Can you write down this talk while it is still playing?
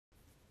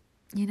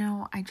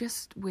I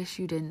just wish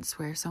you didn't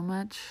swear so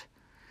much.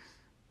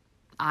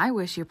 I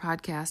wish your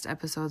podcast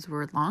episodes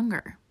were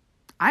longer.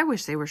 I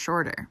wish they were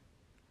shorter.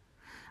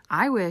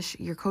 I wish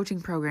your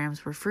coaching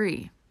programs were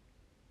free.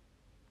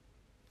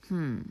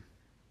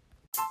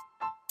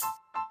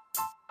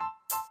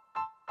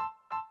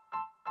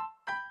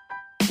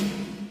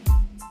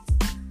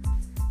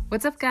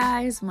 What's up,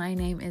 guys? My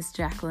name is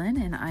Jacqueline,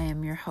 and I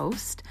am your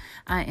host.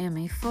 I am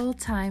a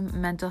full-time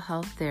mental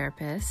health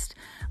therapist,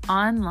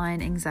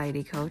 online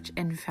anxiety coach,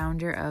 and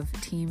founder of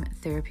Team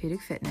Therapeutic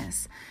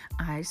Fitness.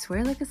 I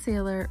swear like a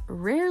sailor,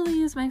 rarely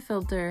use my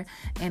filter,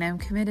 and I'm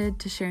committed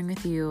to sharing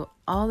with you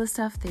all the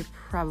stuff they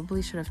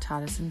probably should have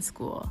taught us in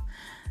school.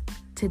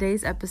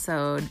 Today's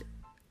episode,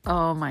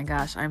 oh my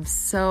gosh, I'm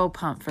so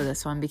pumped for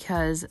this one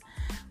because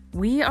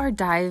we are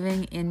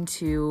diving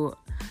into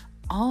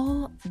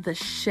all the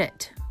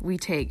shit we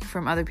take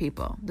from other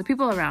people, the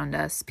people around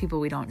us,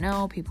 people we don't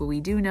know, people we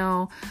do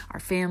know, our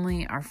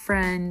family, our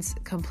friends,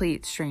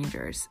 complete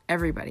strangers,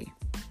 everybody.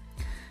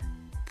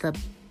 The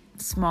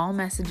small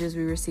messages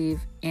we receive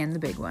and the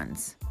big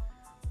ones.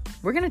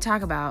 We're going to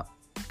talk about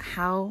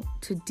how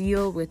to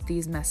deal with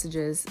these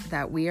messages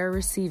that we are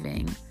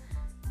receiving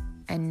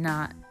and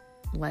not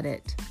let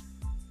it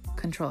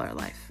control our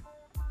life.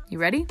 You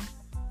ready?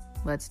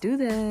 Let's do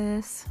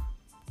this.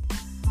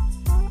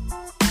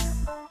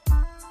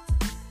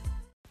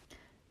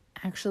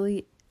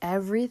 Actually,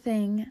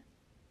 everything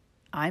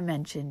I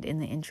mentioned in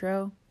the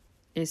intro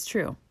is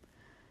true.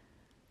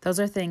 Those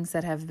are things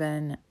that have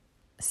been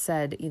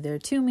said either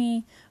to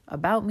me,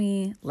 about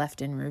me,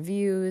 left in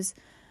reviews,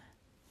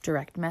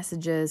 direct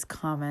messages,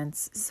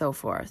 comments, so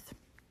forth.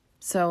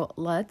 So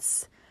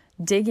let's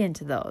dig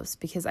into those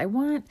because I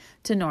want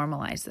to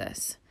normalize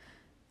this.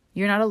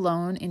 You're not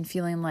alone in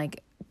feeling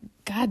like,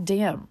 God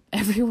damn,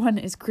 everyone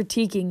is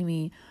critiquing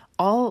me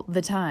all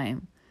the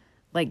time.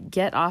 Like,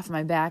 get off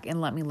my back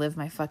and let me live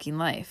my fucking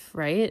life,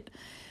 right?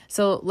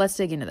 So let's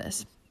dig into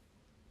this.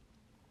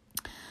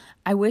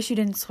 I wish you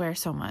didn't swear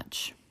so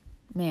much.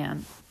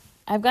 Man,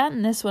 I've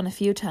gotten this one a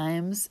few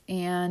times,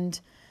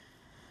 and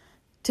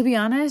to be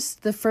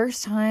honest, the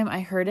first time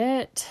I heard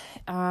it,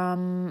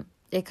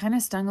 it kind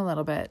of stung a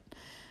little bit.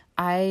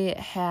 I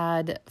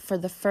had, for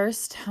the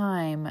first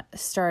time,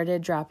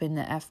 started dropping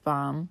the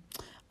F-bomb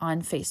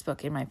on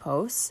Facebook in my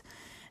posts.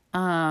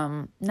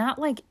 Not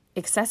like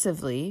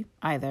excessively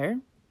either,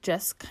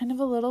 just kind of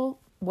a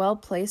little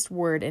well-placed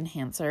word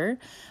enhancer,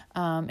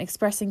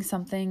 expressing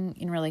something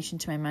in relation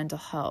to my mental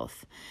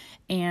health.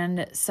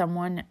 And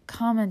someone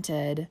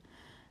commented,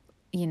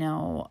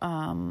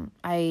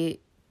 I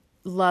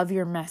love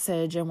your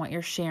message and what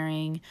you're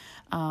sharing,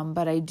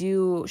 but I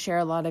do share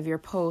a lot of your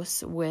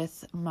posts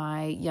with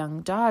my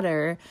young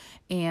daughter,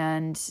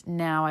 and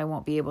now I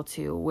won't be able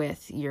to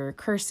with your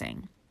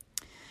cursing.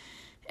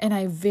 And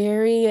I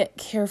very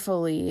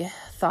carefully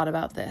thought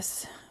about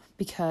this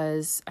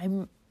because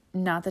I'm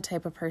not the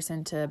type of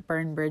person to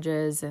burn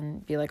bridges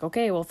and be like,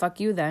 okay, well,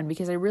 fuck you then,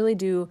 because I really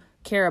do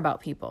care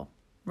about people,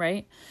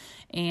 right?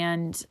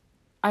 And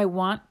I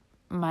want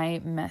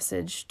my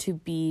message to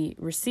be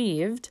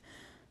received,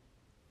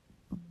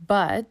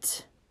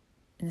 but,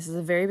 and this is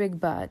a very big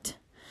but,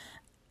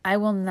 I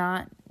will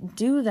not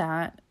do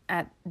that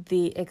at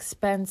the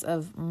expense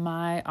of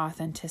my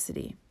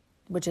authenticity,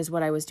 which is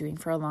what I was doing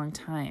for a long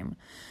time.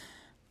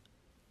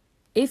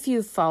 If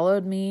you've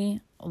followed me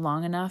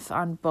long enough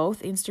on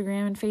both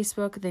Instagram and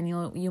Facebook, then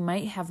you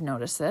might have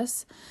noticed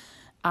this.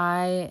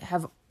 I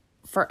have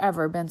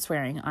forever been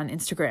swearing on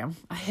Instagram.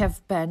 I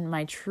have been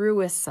my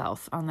truest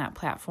self on that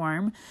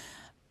platform.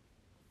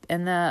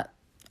 And the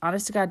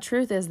honest to God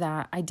truth is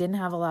that I didn't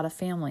have a lot of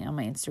family on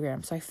my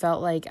Instagram. So I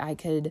felt like I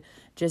could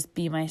just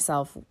be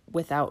myself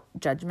without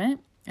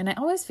judgment. And I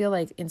always feel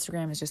like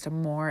Instagram is just a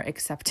more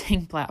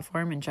accepting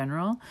platform in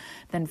general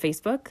than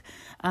Facebook.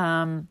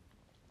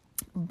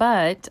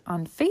 But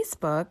on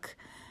Facebook,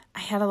 I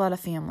had a lot of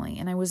family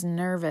and I was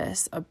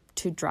nervous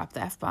to drop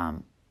the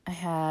F-bomb. I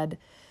had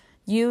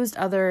used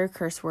other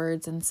curse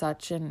words and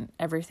such, and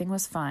everything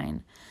was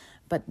fine.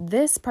 But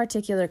this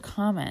particular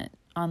comment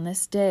on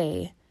this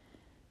day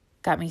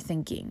got me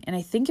thinking. And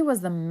I think it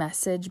was the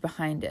message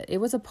behind it. It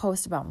was a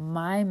post about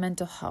my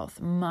mental health,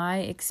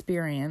 my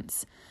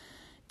experience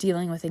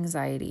dealing with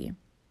anxiety.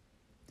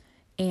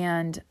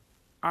 And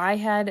I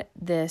had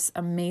this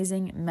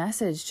amazing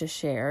message to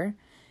share,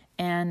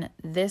 and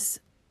this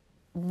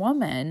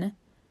woman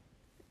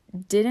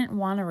didn't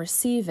want to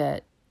receive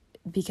it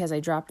because I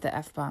dropped the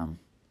F-bomb.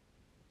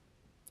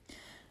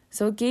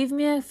 So it gave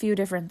me a few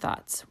different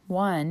thoughts.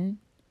 One,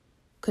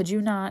 could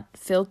you not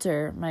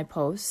filter my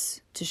posts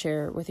to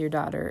share with your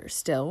daughter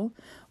still,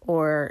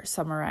 or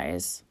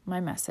summarize my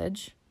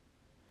message?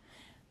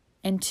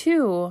 And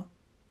two,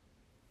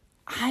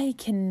 I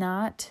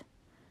cannot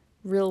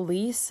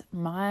release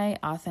my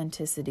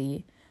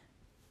authenticity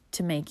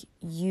to make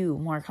you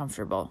more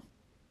comfortable.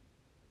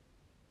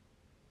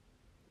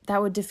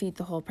 That would defeat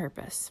the whole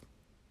purpose.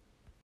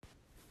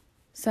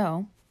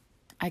 So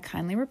I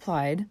kindly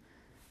replied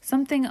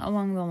something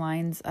along the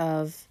lines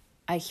of,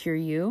 I hear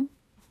you.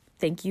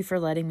 Thank you for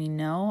letting me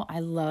know.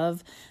 I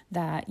love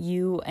that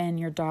you and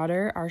your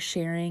daughter are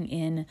sharing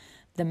in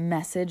the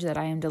message that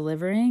I am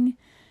delivering.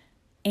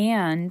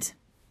 And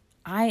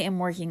I am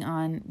working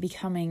on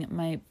becoming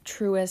my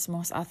truest,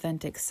 most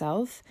authentic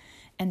self.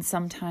 And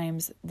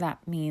sometimes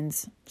that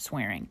means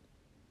swearing.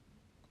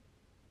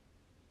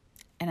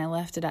 And I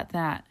left it at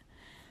that.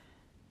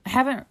 I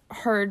haven't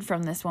heard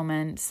from this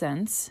woman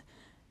since,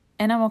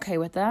 and I'm okay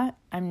with that.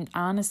 I'm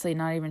honestly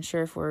not even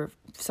sure if we're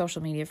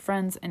social media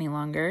friends any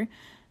longer,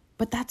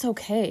 but that's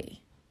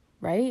okay,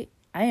 right?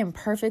 I am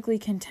perfectly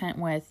content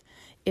with,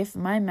 if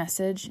my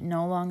message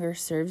no longer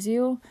serves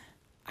you,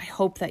 I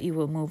hope that you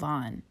will move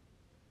on.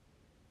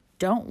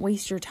 Don't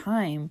waste your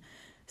time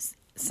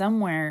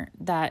somewhere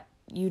that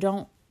you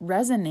don't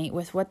resonate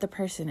with what the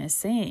person is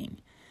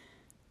saying.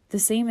 The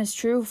same is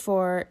true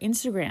for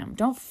Instagram.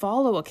 Don't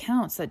follow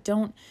accounts that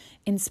don't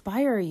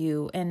inspire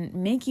you and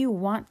make you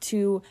want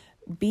to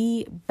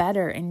be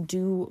better and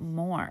do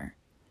more.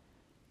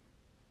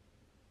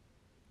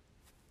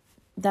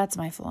 That's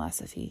my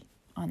philosophy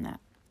on that.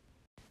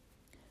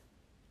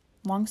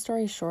 Long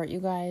story short, you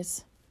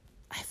guys,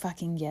 I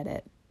fucking get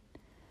it.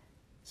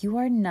 You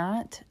are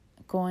not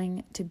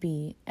going to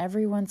be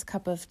everyone's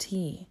cup of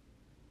tea.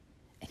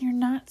 And you're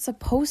not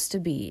supposed to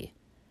be.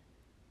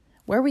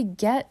 Where we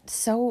get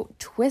so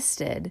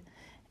twisted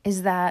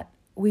is that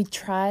we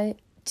try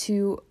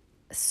to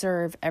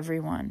serve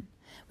everyone.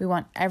 We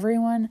want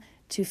everyone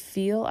to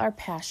feel our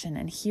passion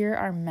and hear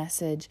our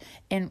message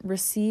and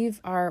receive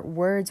our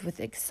words with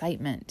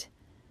excitement.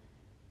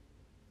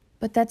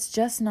 But that's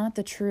just not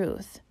the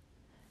truth.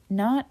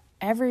 Not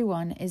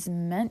everyone is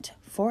meant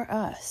for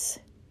us.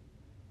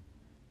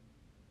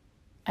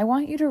 I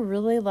want you to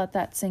really let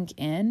that sink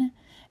in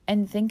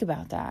and think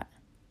about that.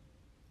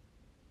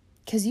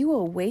 Because you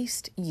will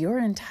waste your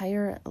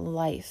entire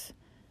life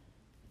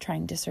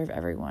trying to serve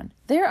everyone.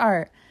 There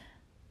are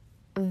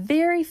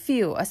very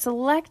few, a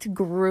select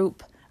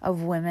group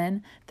of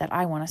women that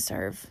I want to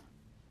serve.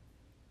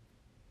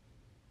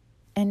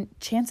 And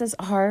chances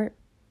are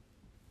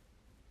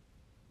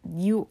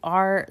you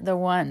are the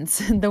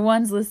ones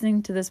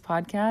listening to this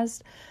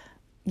podcast.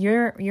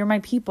 You're my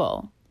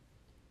people.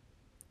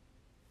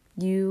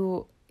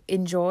 You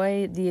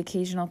enjoy the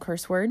occasional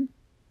curse word,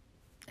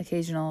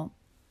 occasional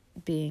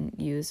being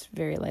used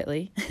very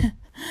lightly.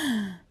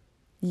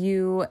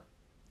 You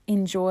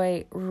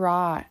enjoy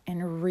raw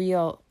and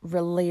real,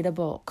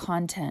 relatable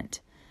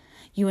content.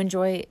 You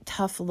enjoy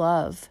tough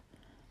love.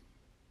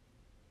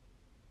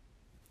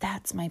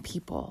 That's my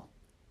people.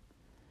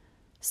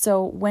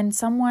 So when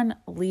someone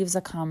leaves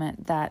a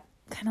comment that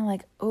kind of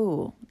like,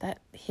 oh, that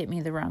hit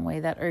me the wrong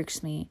way, that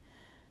irks me,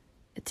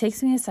 it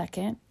takes me a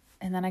second,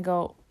 and then I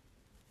go,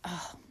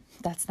 oh,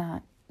 that's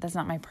not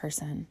my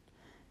person.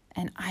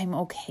 And I'm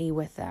okay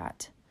with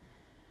that.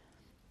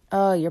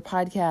 Oh, your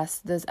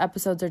podcast, those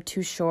episodes are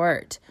too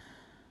short.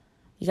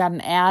 You got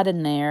an ad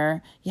in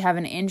there. You have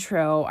an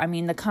intro. I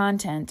mean, the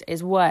content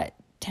is what,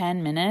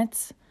 10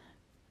 minutes?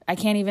 I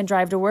can't even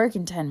drive to work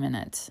in 10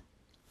 minutes.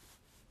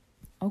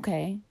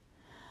 Okay.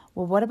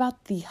 Well, what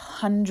about the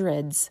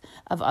hundreds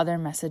of other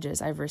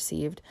messages I've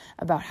received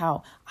about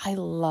how I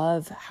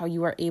love how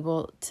you are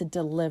able to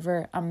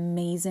deliver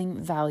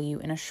amazing value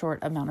in a short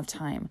amount of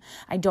time?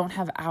 I don't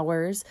have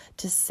hours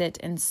to sit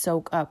and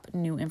soak up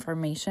new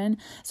information,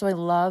 so I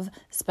love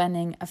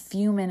spending a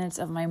few minutes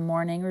of my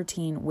morning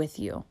routine with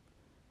you.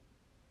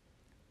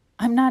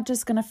 I'm not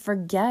just going to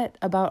forget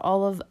about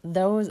all of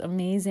those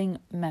amazing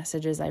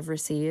messages I've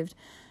received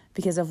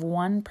because of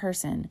one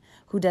person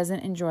who doesn't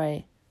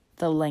enjoy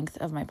the length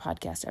of my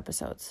podcast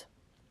episodes,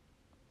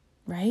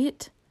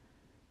 right?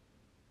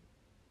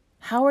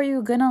 How are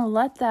you going to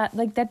let that,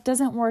 that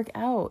doesn't work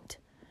out.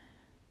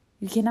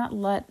 You cannot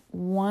let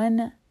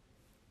one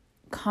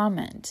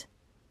comment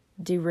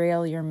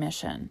derail your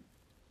mission.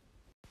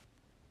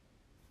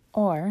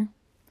 Or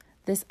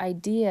this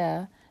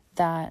idea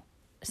that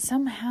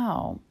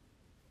somehow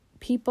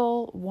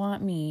people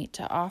want me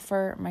to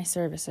offer my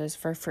services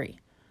for free.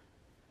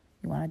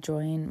 You want to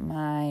join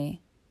my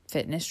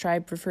fitness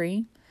tribe for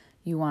free?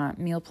 You want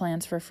meal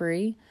plans for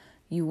free?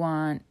 You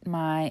want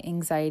my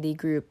anxiety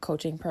group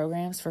coaching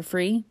programs for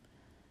free?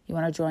 You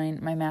want to join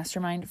my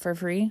mastermind for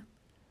free?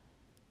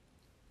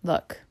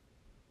 Look,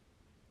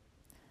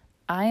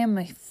 I am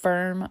a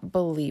firm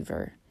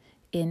believer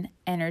in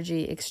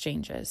energy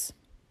exchanges,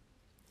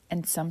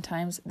 and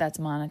sometimes that's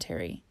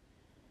monetary.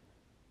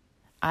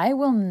 I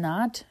will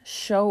not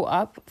show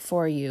up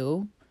for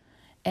you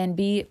and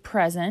be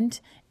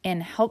present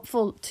and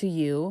helpful to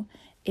you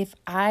if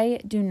I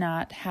do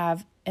not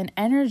have an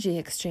energy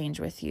exchange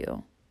with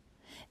you.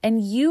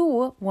 And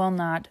you will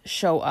not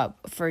show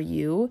up for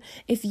you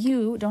if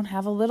you don't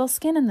have a little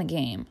skin in the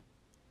game.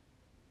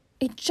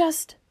 It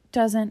just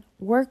doesn't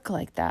work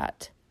like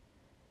that.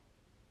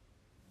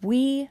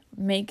 We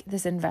make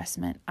this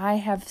investment. I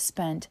have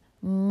spent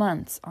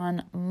months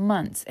on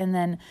months and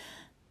then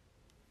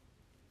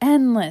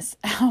endless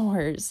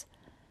hours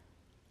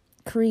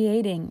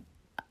creating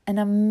an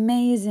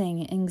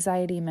amazing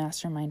anxiety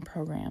mastermind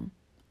program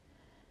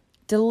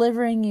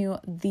delivering you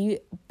the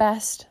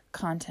best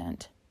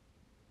content.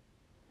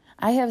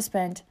 I have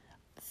spent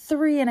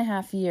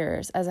 3.5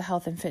 years as a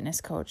health and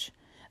fitness coach,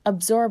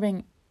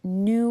 absorbing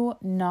new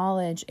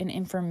knowledge and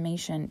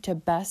information to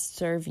best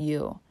serve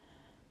you.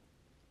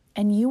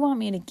 And you want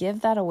me to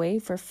give that away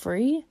for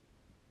free?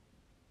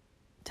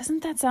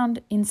 Doesn't that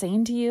sound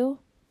insane to you?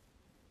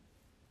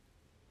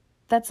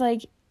 That's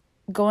like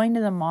going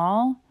to the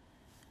mall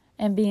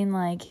and being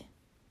like,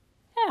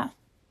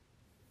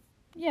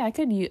 yeah, I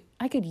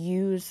could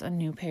use a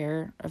new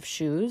pair of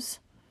shoes,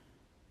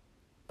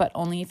 but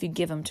only if you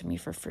give them to me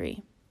for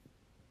free.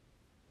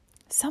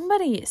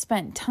 Somebody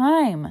spent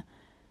time,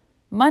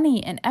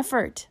 money, and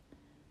effort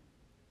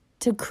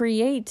to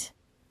create,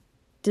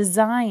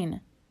 design,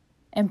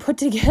 and put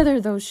together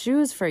those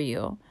shoes for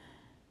you.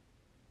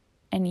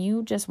 And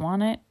you just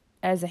want it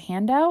as a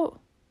handout?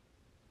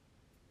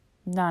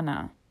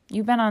 Nah.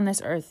 You've been on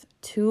this earth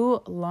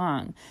too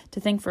long to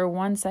think for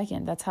 1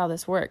 second that's how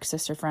this works,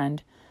 sister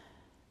friend.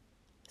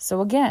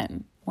 So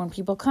again, when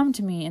people come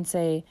to me and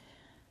say,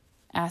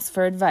 ask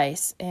for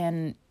advice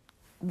and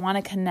want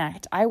to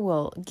connect, I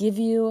will give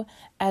you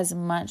as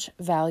much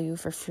value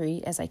for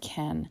free as I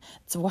can.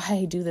 That's why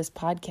I do this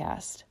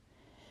podcast.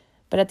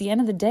 But at the end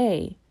of the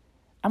day,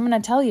 I'm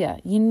going to tell you,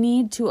 you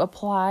need to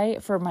apply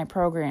for my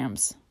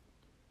programs.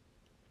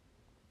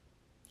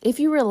 If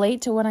you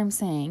relate to what I'm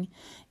saying,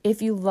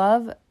 if you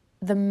love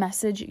the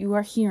message you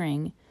are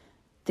hearing,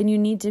 then you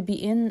need to be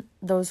in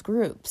those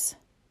groups.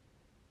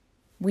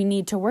 We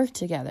need to work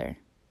together.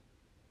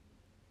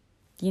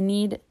 You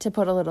need to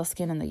put a little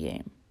skin in the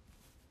game.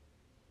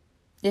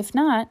 If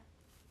not,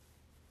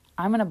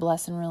 I'm going to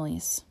bless and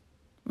release.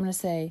 I'm going to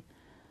say,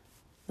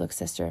 look,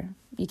 sister,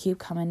 you keep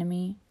coming to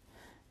me,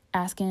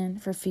 asking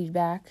for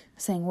feedback,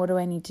 saying, what do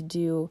I need to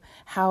do?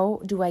 How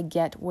do I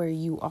get where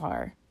you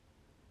are?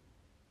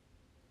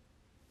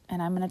 And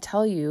I'm going to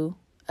tell you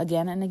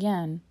again and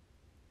again,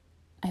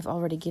 I've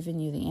already given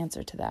you the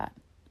answer to that.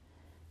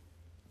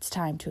 It's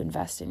time to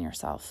invest in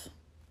yourself.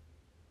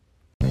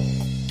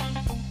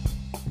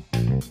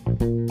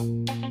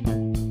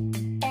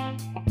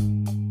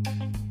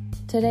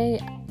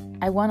 Today,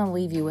 I want to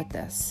leave you with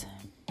this.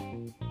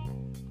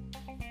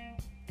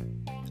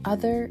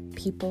 Other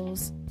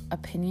people's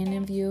opinion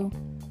of you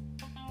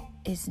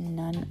is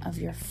none of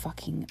your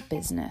fucking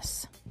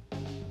business.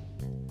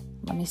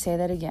 Let me say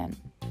that again.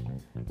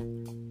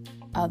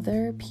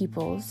 Other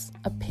people's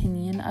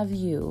opinion of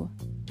you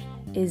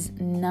is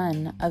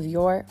none of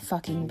your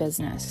fucking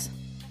business.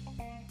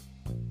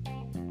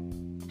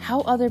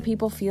 How other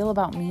people feel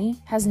about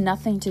me has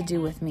nothing to do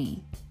with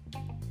me.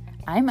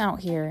 I'm out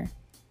here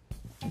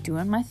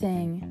doing my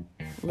thing,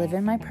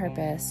 living my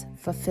purpose,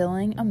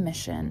 fulfilling a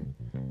mission.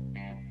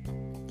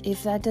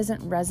 If that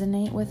doesn't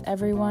resonate with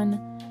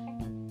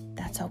everyone,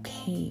 that's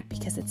okay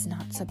because it's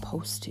not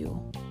supposed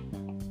to.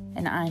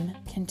 And I'm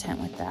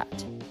content with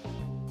that.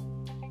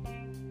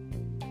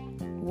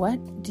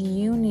 What do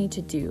you need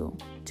to do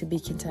to be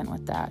content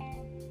with that?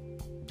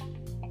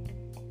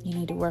 You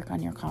need to work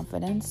on your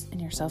confidence and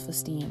your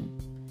self-esteem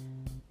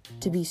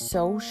to be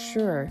so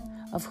sure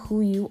of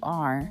who you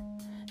are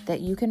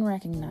that you can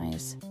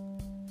recognize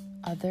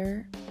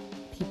other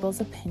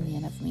people's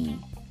opinion of me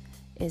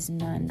is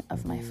none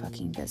of my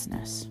fucking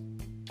business.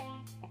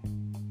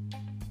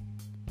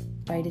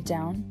 Write it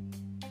down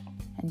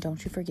and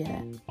don't you forget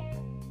it.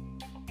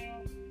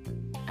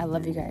 I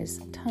love you guys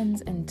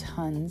tons and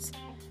tons,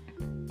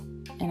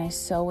 and I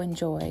so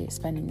enjoy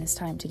spending this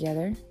time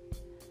together.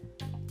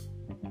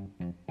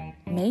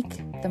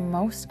 Make the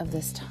most of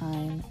this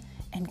time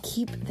and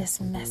keep this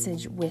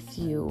message with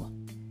you.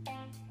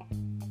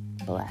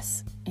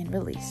 Bless and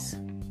release.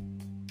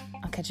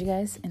 I'll catch you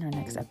guys in our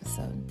next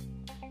episode.